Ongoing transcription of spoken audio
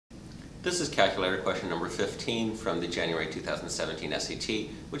This is calculator question number 15 from the January 2017 SAT,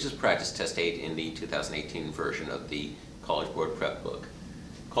 which is practice test 8 in the 2018 version of the College Board prep book.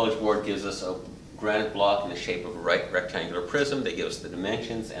 College Board gives us a granite block in the shape of a rectangular prism. They give us the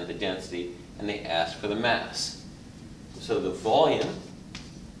dimensions and the density, and they ask for the mass. So the volume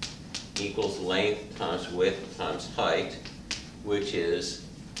equals length times width times height, which is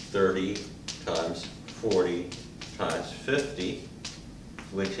 30 times 40 times 50,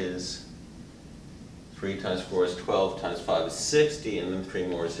 which is 3 times 4 is 12, times 5 is 60, and then 3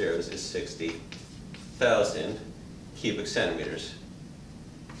 more zeros is 60,000 cubic centimeters.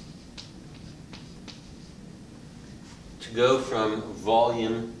 To go from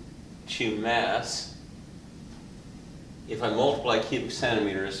volume to mass, if I multiply cubic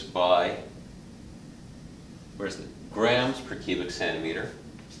centimeters by, where's the grams per cubic centimeter,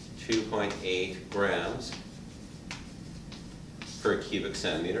 2.8 grams per cubic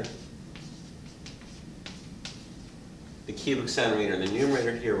centimeter. The cubic centimeter in the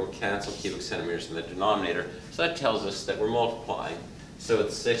numerator here will cancel cubic centimeters in the denominator, so that tells us that we're multiplying. So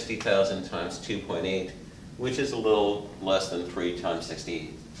it's 60,000 times 2.8, which is a little less than 3 times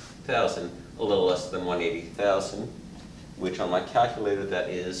 60,000, a little less than 180,000, which on my calculator that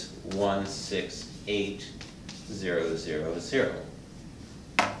is 168,000.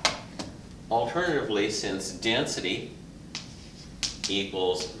 Alternatively, since density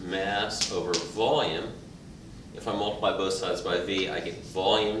equals mass over volume, if I multiply both sides by V, I get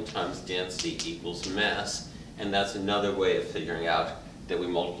volume times density equals mass, and that's another way of figuring out that we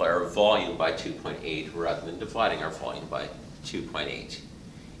multiply our volume by 2.8 rather than dividing our volume by 2.8.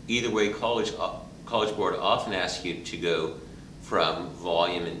 Either way, College Board often asks you to go from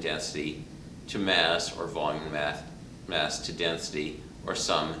volume and density to mass, or volume and mass to density, or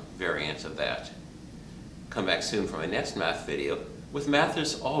some variant of that. Come back soon for my next math video. With math,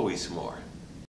 there's always more.